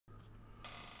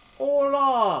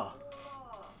Hola!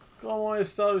 ¿Cómo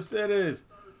está ustedes?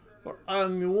 For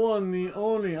I'm the one, the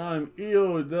only, I'm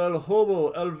Io del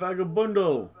Hobo, el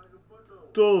Vagabundo.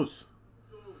 Dos.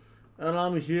 And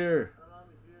I'm here,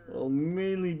 well,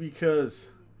 mainly because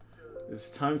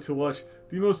it's time to watch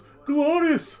the most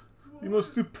glorious, the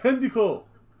most stupendico,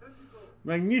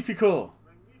 magnifico,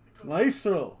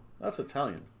 maestro. That's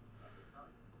Italian.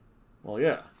 Well,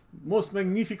 yeah. Most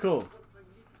magnifico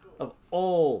of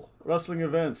all wrestling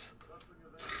events.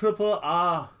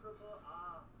 AAA.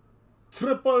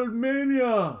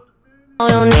 TripleMania.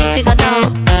 No need to go down.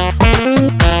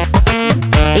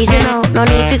 Easy now, no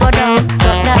need to go down.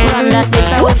 Got that run, that's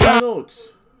how we from. Notes.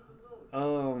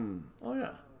 Oh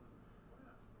yeah.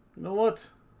 You know what?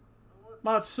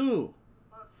 Matsu.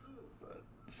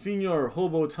 Senior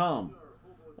Hobo Tom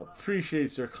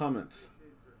appreciates your comments.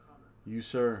 You,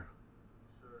 sir,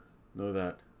 know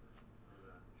that.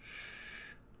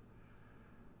 Shh.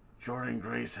 Jordan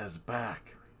Grace has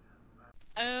back.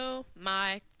 Oh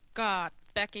my God,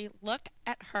 Becky, look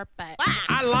at her butt.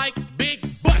 I like big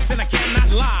butts and I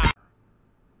cannot lie.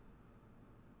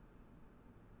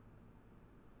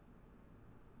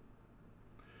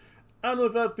 And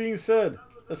with that being said,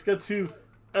 let's get to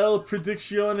El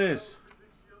Predicciones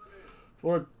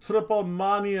for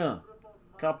TripleMania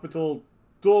Capital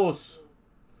Dos.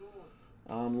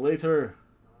 Later,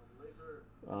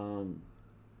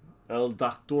 El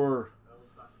Doctor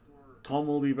Tom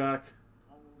will be back,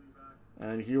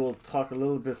 and he will talk a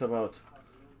little bit about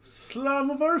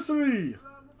Slamiversarry.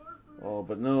 Oh,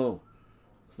 but no,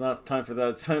 it's not time for that.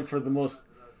 It's time for the most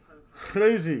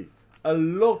crazy, El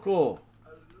Loco,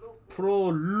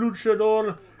 Pro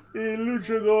Luchador y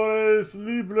Luchadores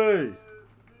Libre.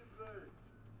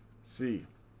 See,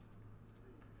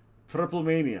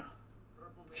 TripleMania,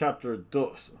 Chapter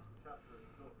 2.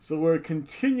 So we're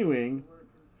continuing,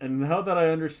 and now that I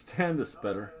understand this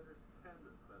better,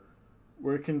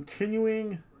 we're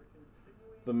continuing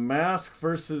the Mask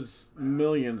versus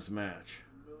Millions match.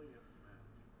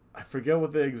 I forget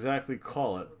what they exactly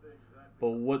call it,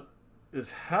 but what is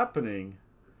happening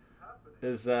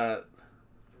is that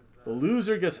the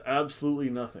loser gets absolutely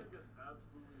nothing.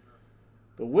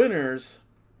 The winners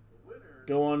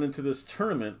go on into this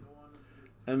tournament,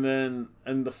 and then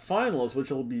in the finals,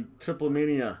 which will be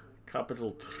TripleMania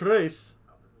Capital 3,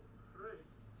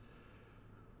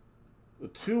 the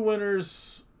two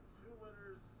winners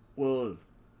will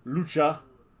lucha,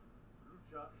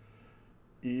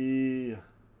 y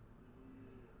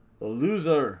the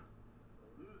losers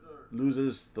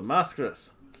the máscaras.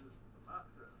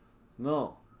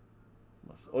 No,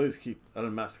 must always keep el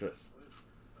máscaras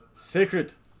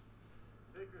sacred.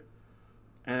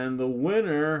 And the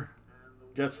winner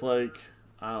gets like,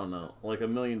 I don't know, like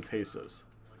 $1 million pesos.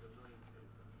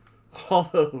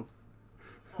 Although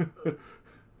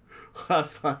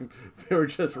last time they were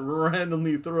just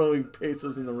randomly throwing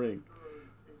pesos in the ring.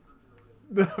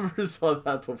 Never saw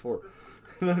that before.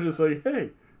 And I'm just like,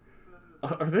 hey,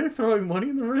 are they throwing money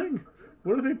in the ring?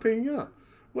 What are they paying out?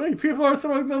 Wait, people are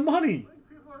throwing the money.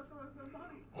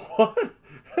 What?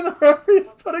 And the referee's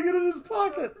putting it in his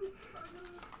pocket.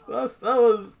 That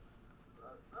was...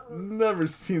 Never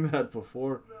seen that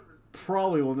before.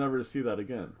 Probably will never see that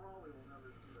again.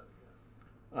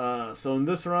 So in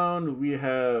this round, we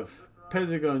have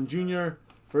Pentagon Jr.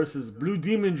 versus Blue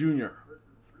Demon Jr.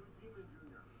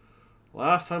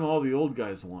 Last time all the old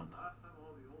guys won.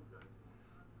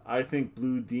 I think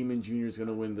Blue Demon Jr. is going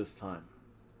to win this time.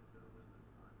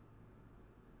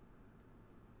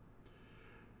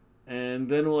 And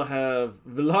then we'll have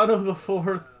Villano the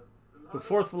fourth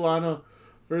Villano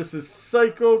versus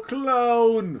Psycho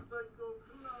Clown.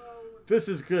 This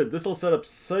is good. This will set up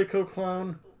Psycho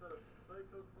Clown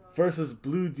versus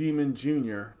Blue Demon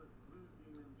Jr.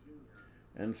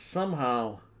 And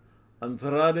somehow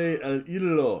Andrade El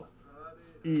Illo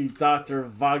y Dr.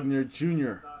 Wagner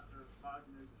Jr.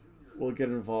 will get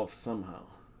involved somehow.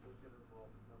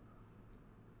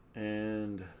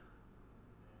 And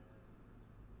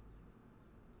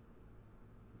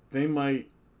they might,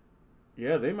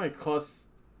 yeah, they might cost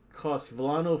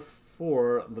Villano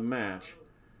for the match.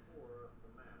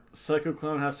 Psycho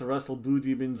Clown has to wrestle Blue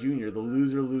Demon Jr. The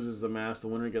loser loses the match. The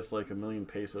winner gets like $1 million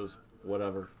pesos,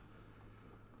 whatever.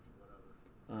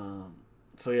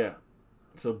 So yeah,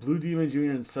 so Blue Demon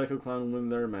Jr. and Psycho Clown win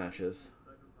their matches.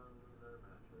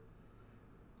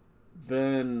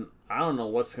 Then I don't know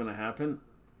what's gonna happen.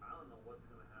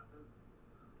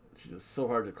 It's just so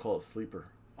hard to call a sleeper.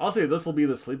 I'll say this will be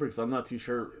the sleeper because I'm not too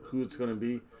sure who it's gonna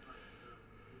be.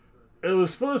 It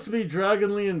was supposed to be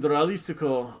Dragon Lee and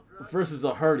Dralistico versus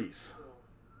the Hardys.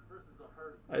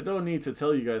 I don't need to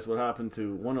tell you guys what happened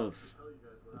to one of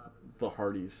the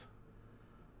Hardys.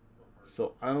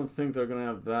 So I don't think they're going to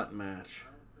have that match.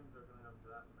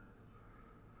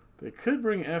 They could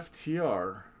bring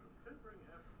FTR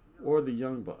or the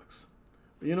Young Bucks.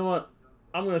 But you know what?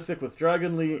 I'm going to stick with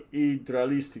Dragon Lee y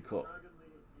Dralistico.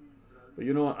 But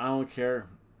you know what? I don't care.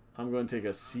 I'm going to take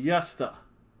a siesta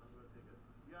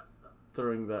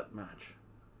during that match.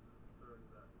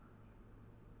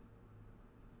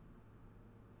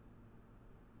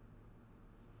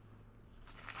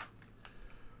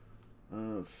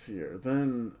 Let's see here.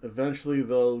 Then eventually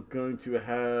they're going to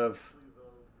have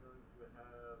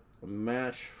a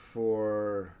match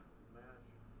for,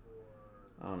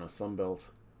 I don't know, some belt.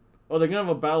 Oh, they're going to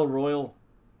have a battle royal.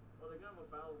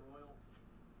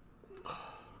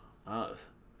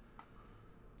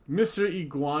 Mr.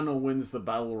 Iguana wins the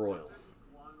battle royal.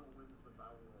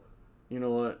 You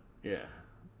know what? Yeah.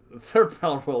 Their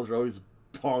battle royals are always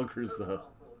bonkers though.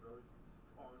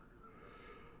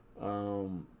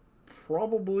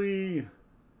 Probably.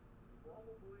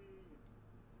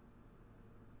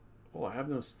 Oh, I have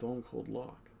no Stone Cold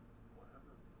Lock.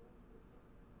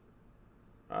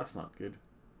 That's not good.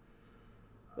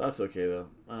 That's okay though.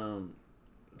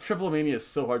 TripleMania is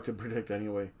so hard to predict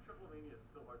anyway.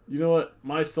 You know what?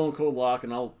 My Stone Cold Lock,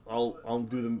 and I'll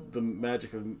do the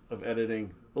magic of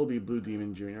editing. It'll be Blue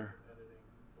Demon Jr.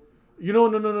 You know,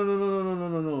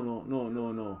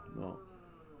 no.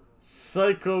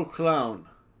 Psycho Clown.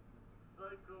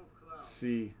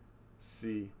 C.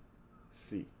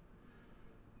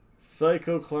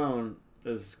 Psycho Clown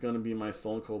is gonna be my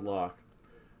Stone Cold Lock.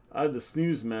 I had the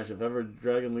snooze match if ever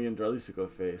Dragon Lee and Dralistico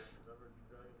face.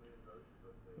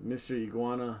 Mr.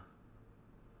 Iguana.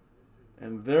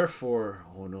 And therefore,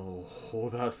 oh no,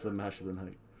 that's the match of the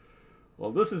night.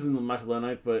 Well, this isn't the match of the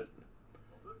night, but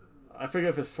I forget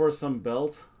if it's for some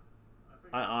belt.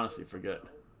 I honestly forget.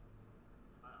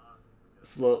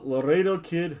 It's Laredo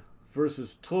Kid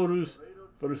versus Taurus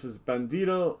versus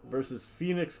Bandido versus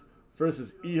Phoenix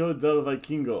versus Hijo del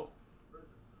Vikingo.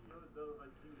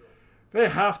 They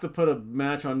have to put a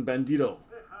match on Bandido.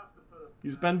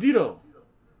 He's Bandido.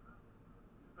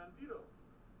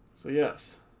 So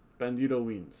yes, Bandido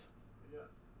wins.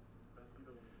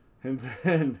 And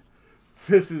then,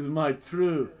 this is my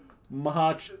true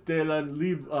match de la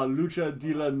lucha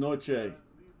de la noche.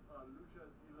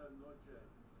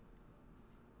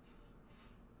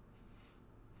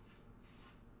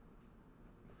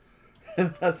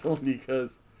 And that's only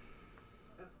because,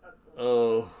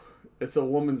 oh, it's a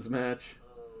woman's match.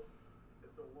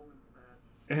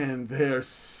 And they're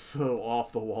so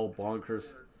off the wall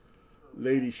bonkers.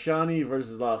 Lady Shani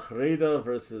versus La Hreda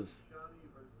versus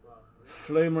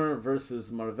Flamer versus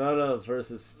Marvela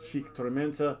versus Chic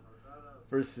Tormenta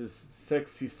versus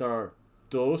Sexy Star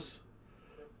 2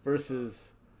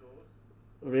 versus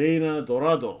Reina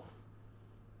Dorado.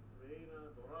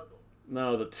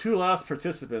 Now the two last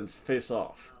participants face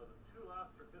off.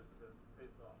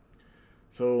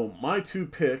 So my two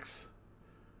picks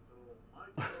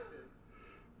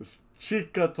is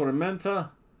Chica Tormenta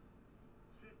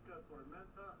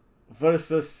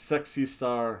versus Sexy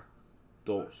Star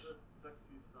 2.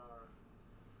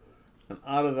 And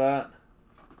out of that,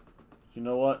 you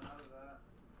know what?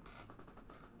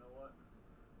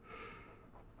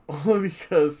 Only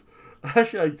because,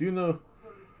 actually I do know,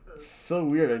 it's so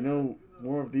weird, I know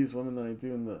more of these women than I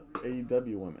do in the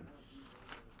AEW women.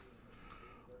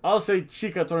 I'll say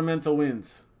Chica Tormenta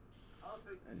wins.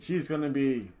 And she's going to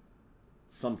be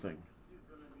something.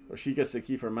 Or she gets to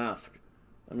keep her mask.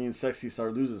 I mean, Sexy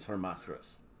Star loses her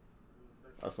mascaras.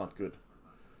 That's not good.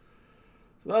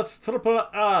 So that's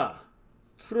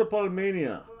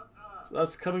TripleMania. So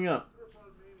that's coming up.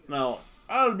 Now,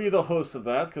 I'll be the host of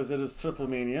that because it is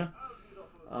TripleMania.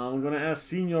 I'm going to ask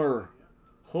Senior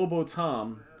Hobo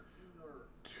Tom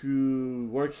to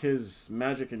work his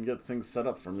magic and get things set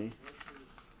up for me.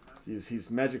 He's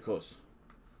magicos.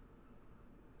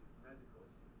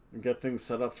 And get things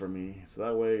set up for me. So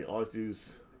that way all I do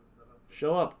is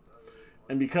show up.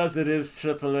 And because it is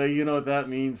AAA, you know what that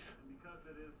means.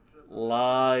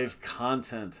 Live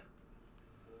content.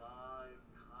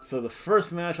 So the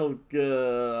first match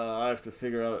I have to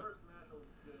figure out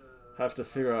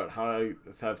how I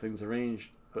have things arranged.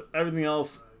 But everything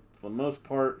else, for the most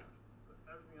part,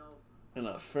 in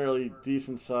a fairly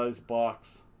decent sized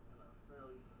box.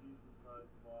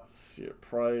 Let's see it,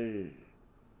 probably,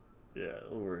 yeah,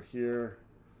 over here.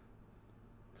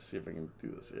 Let's see if I can do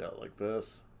this. Yeah, like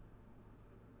this.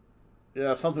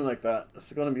 Yeah, something like that.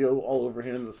 It's going to be all over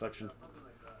here in this section.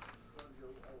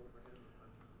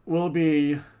 Will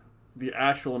be the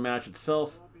actual match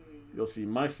itself. You'll see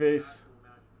my face.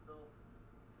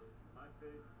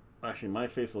 Actually, my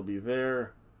face will be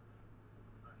there.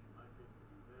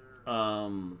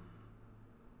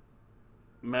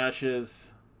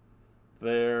 Matches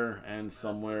there and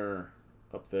somewhere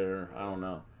up there. I don't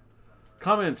know.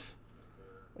 Comments.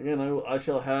 Again, I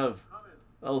shall have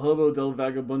El Hobo del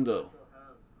Vagabundo.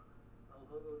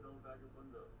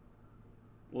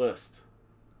 List.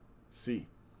 C.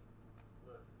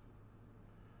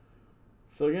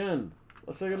 So again,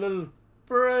 let's take a little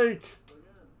break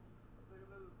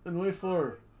and wait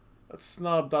for that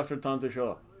snob Dr. Tom to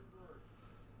show up.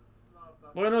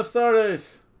 Buenos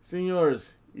tardes,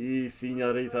 señores y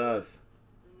señoritas.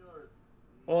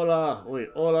 Hola, wait,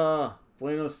 hola,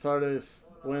 buenos tardes,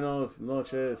 buenos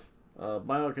noches,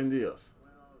 vaya con Dios.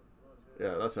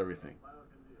 Yeah, that's everything.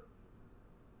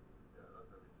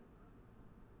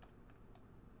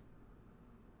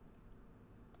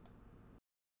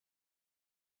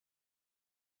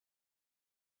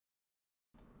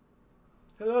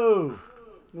 Hello,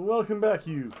 and welcome back,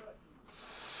 you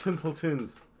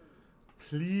simpletons,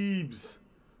 plebes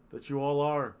that you all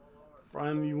are. For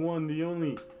I am the one, the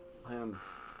only. I am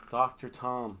Dr.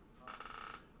 Tom.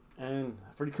 And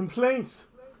for the complaints,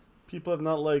 people have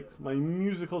not liked my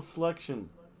musical selection,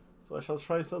 so I shall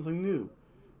try something new.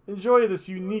 Enjoy this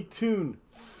unique tune,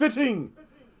 fitting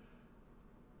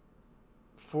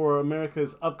for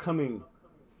America's upcoming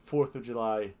 4th of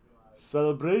July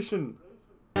celebration.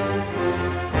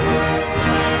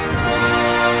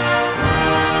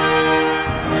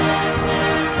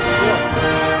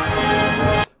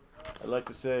 I'd like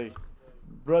to say,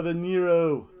 Brother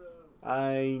Nero,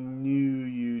 I knew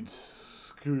you'd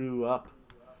screw up.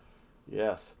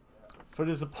 Yes, for it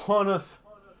is upon us.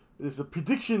 It is the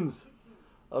predictions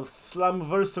of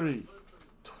Slamiversarry.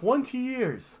 20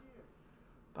 years.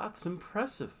 That's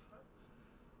impressive.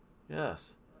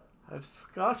 Yes, I have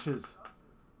scotches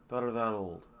that are that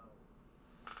old.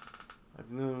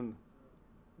 I've known...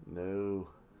 No.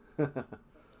 The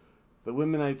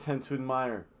women I tend to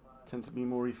admire tend to be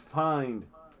more refined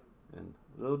and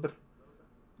a little bit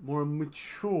more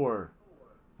mature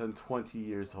than 20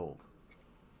 years old.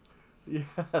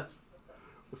 Yes.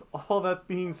 With all that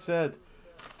being said,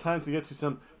 it's time to get to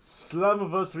some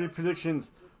Slamiversarry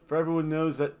predictions. For everyone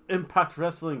knows that Impact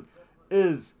Wrestling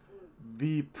is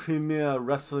the premier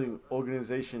wrestling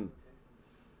organization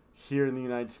here in the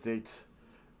United States.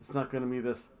 It's not going to be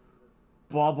this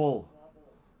bauble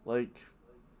like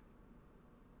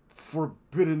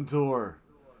Forbidden Door.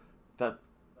 That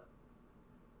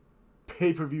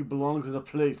pay-per-view belongs in a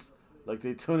place like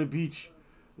Daytona Beach.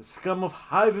 The scum of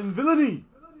hive and villainy.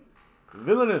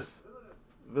 Villainous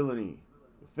villainy.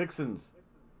 Vixens.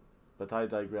 But I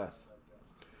digress.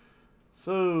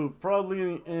 So,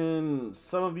 probably in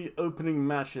some of the opening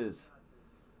matches,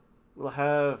 we'll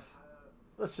have...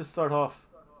 Let's just start off.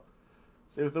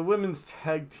 Say with the women's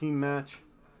tag team match,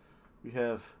 we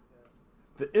have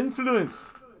the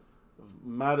influence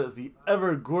of the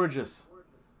ever gorgeous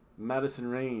Madison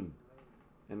Rain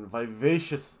and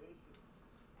vivacious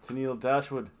Tennille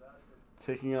Dashwood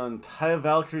taking on Taya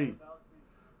Valkyrie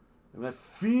and that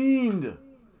fiend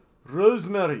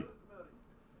Rosemary.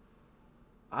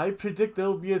 I predict there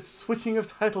will be a switching of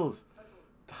titles.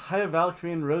 Taya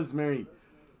Valkyrie and Rosemary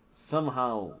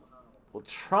somehow will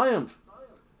triumph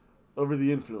over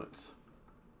the influence.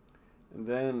 And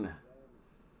then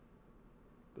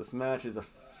this match is a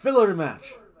filler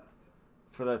match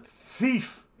for that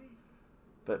thief,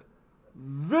 that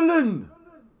villain,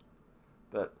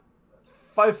 that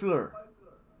Feifler,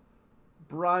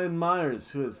 Brian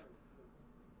Myers, who has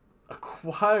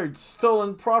acquired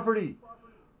stolen property.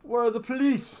 Where are the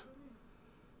police?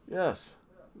 Yes,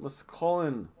 must call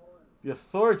in the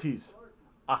authorities.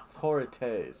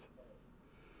 Authorities.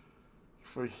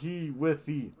 For he, with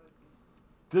the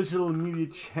Digital Media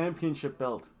Championship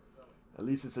belt, at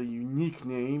least it's a unique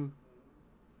name,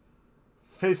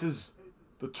 faces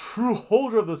the true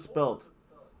holder of this belt,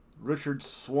 Richard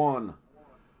Swan.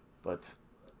 But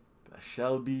there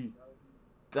shall be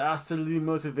dastardly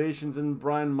motivations, and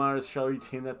Brian Myers shall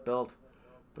retain that belt.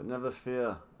 But never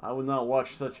fear, I will not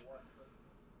watch such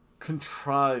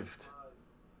contrivedness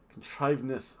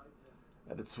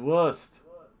at its worst.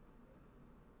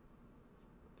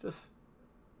 Just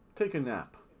take a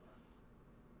nap.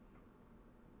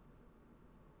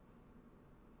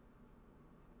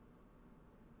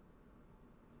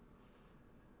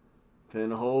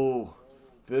 Then ho,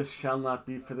 this shall not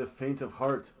be for the faint of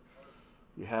heart.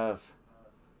 You have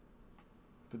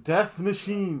the Death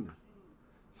Machine,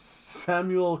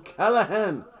 Samuel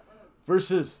Callahan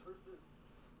versus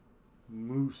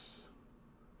Moose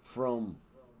from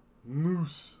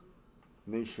Moose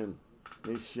Nation.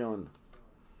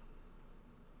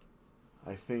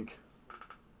 I think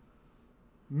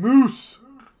Moose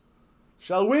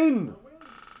shall win.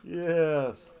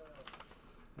 Yes.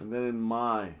 And then in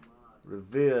my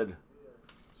revered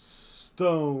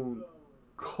stone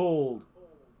cold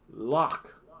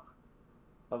lock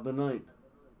of the night,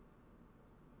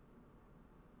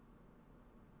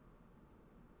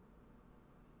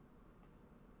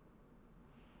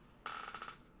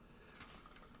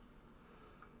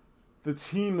 the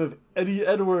team of Eddie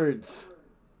Edwards,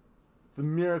 the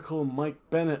Miracle Mike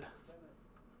Bennett,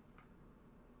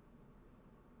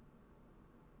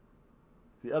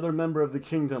 the other member of the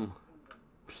Kingdom,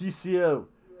 PCO,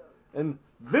 and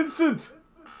Vincent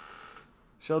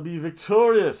shall be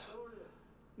victorious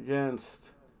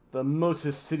against the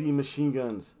Motor City Machine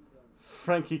Guns,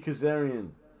 Frankie Kazarian.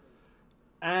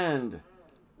 And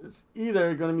it's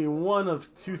either going to be one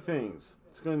of two things.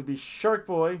 It's going to be Shark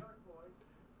Boy,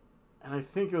 and I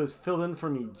think it was filled in for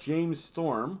me, James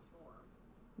Storm.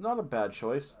 Not a bad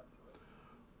choice.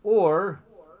 Or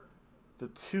the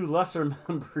two lesser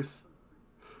members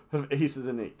of Aces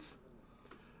and Eights.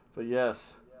 But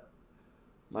yes,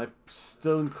 my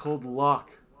stone cold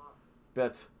lock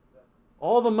bet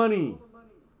all the money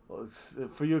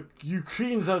for you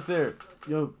Ukrainians out there,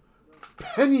 you know,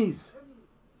 pennies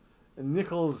and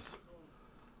nickels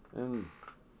and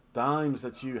dimes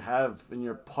that you have in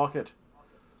your pocket.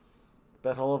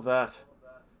 Bet all of that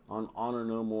on Honor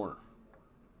No More.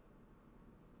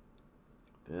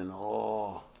 Then,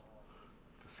 oh,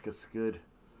 this gets good.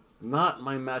 Not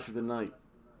my match of the night,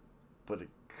 but it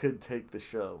could take the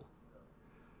show.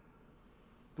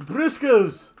 The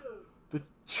Briscoes, the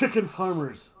chicken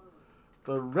farmers,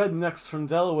 the rednecks from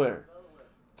Delaware,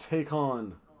 take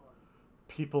on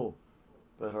people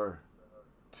that are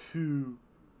too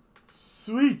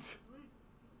sweet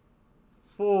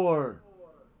for...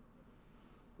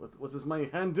 What's this my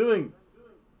hand doing?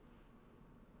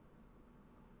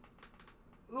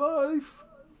 Life.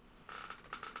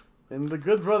 And the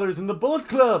Good Brothers in the Bullet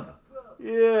Club.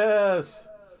 Yes.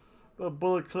 The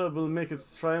Bullet Club will make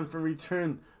its triumphant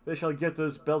return. They shall get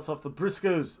those belts off the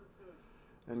Briscoes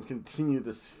and continue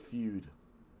this feud.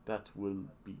 That will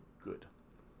be good.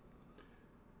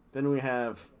 Then we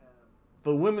have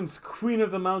the Women's Queen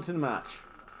of the Mountain match.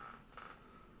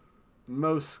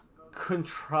 Most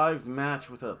contrived match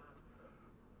with a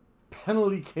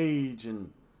penalty cage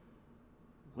and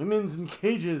women's in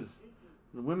cages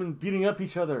and women beating up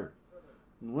each other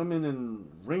and women in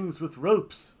rings with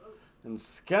ropes and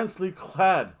scantily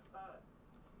clad.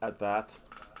 At that,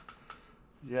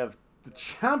 you have the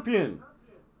champion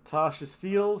Tasha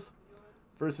Steeles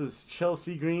versus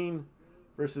Chelsea Green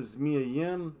versus Mia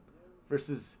Yim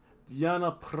versus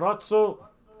Diana Perazzo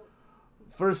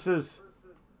versus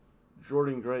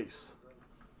Jordan Grace.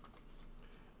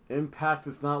 Impact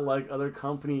is not like other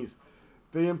companies.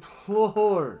 They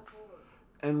implore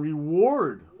and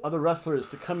reward other wrestlers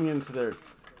to coming into their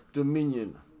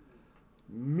dominion.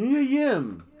 Mia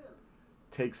Yim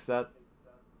takes that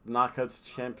Knockouts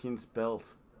Champions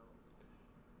belt.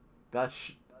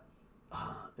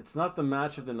 It's not the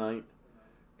match of the night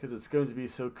because it's going to be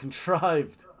so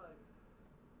contrived.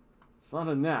 It's not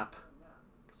a nap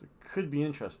because it could be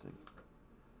interesting.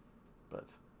 But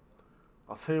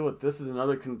I'll tell you what, this is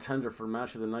another contender for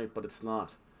match of the night, but it's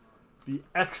not. The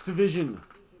X Division.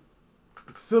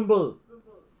 The symbol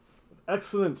of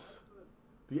excellence.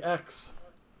 The X.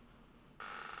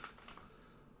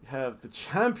 You have the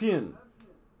champion.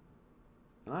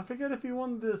 And I forget if he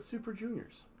won the Super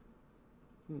Juniors.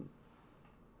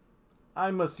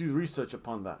 I must do research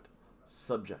upon that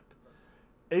subject.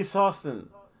 Ace Austin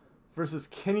versus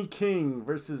Kenny King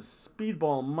versus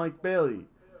Speedball Mike Bailey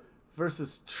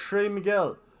versus Trey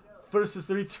Miguel versus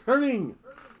the returning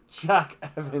Jack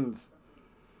Evans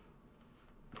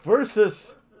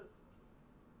versus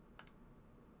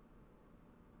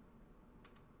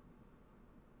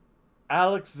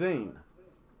Alex Zane.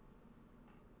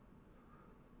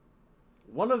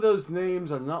 One of those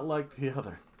names are not like the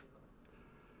other.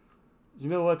 You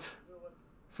know what?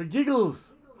 For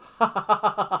giggles,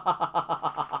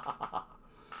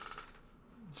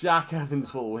 Jack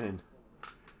Evans will win.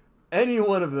 Any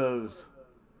one of those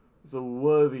is a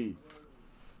worthy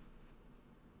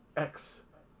X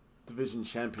Division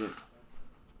champion.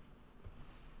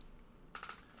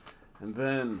 And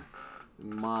then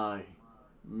my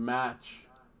match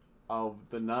of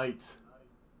the night.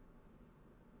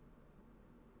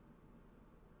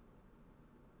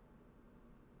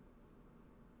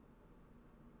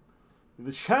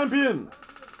 The champion,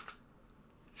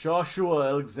 Joshua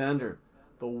Alexander,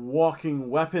 the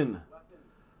walking weapon,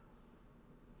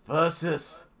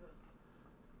 versus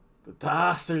the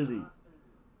dastardly,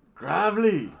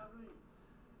 Gravely,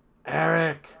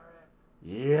 Eric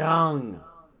Young.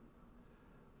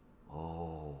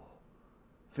 Oh,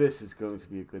 this is going to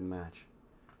be a good match.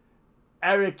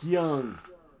 Eric Young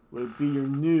will be your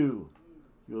new.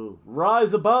 You'll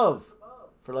rise above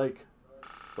for like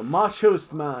the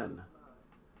machoist man.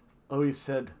 Always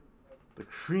said the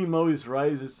cream always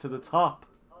rises to the top.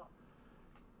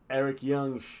 Eric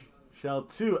Young shall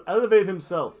too elevate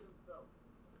himself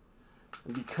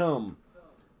and become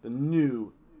the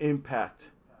new Impact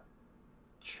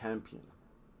champion.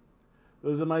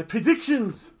 Those are my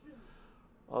predictions.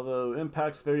 Although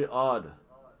Impact's very odd.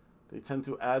 They tend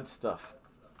to add stuff.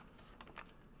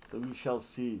 So we shall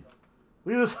see.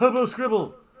 Look at this hobo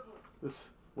scribble. This,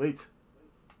 wait.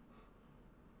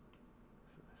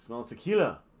 Smell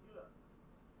tequila.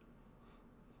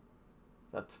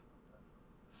 That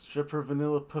stripper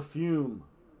vanilla perfume.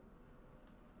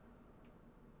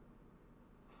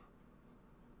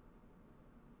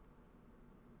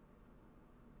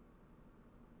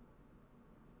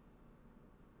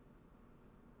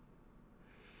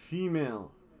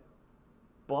 Female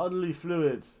bodily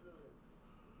fluids.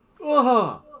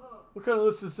 Oh, what kind of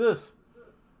list is this?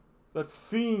 That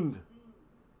fiend,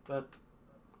 that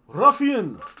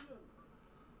ruffian,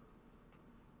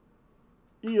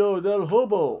 Io del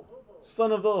Hobo,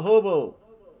 son of the Hobo,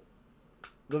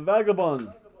 the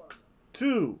vagabond,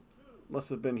 Ch2 must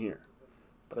have been here.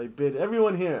 But I bid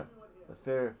everyone here a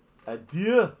fair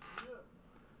adieu.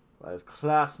 I have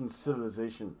class and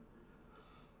civilization,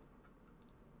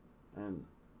 and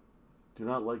do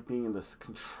not like being in this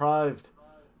contrived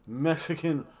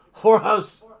Mexican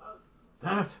whorehouse.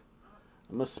 Damn it.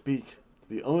 I must speak to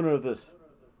the owner of this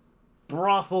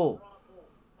brothel,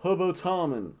 Hobo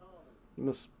Tom, and he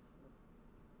must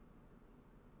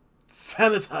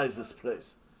sanitize this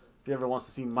place if he ever wants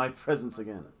to see my presence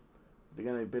again. But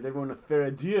again, I bid everyone a fair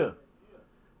adieu.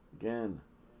 Again,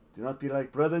 do not be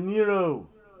like Brother Nero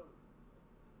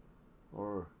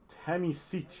or Tammy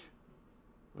Seach.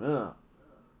 Ugh.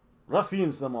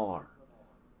 Ruffians them all are.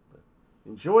 But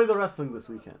enjoy the wrestling this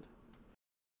weekend.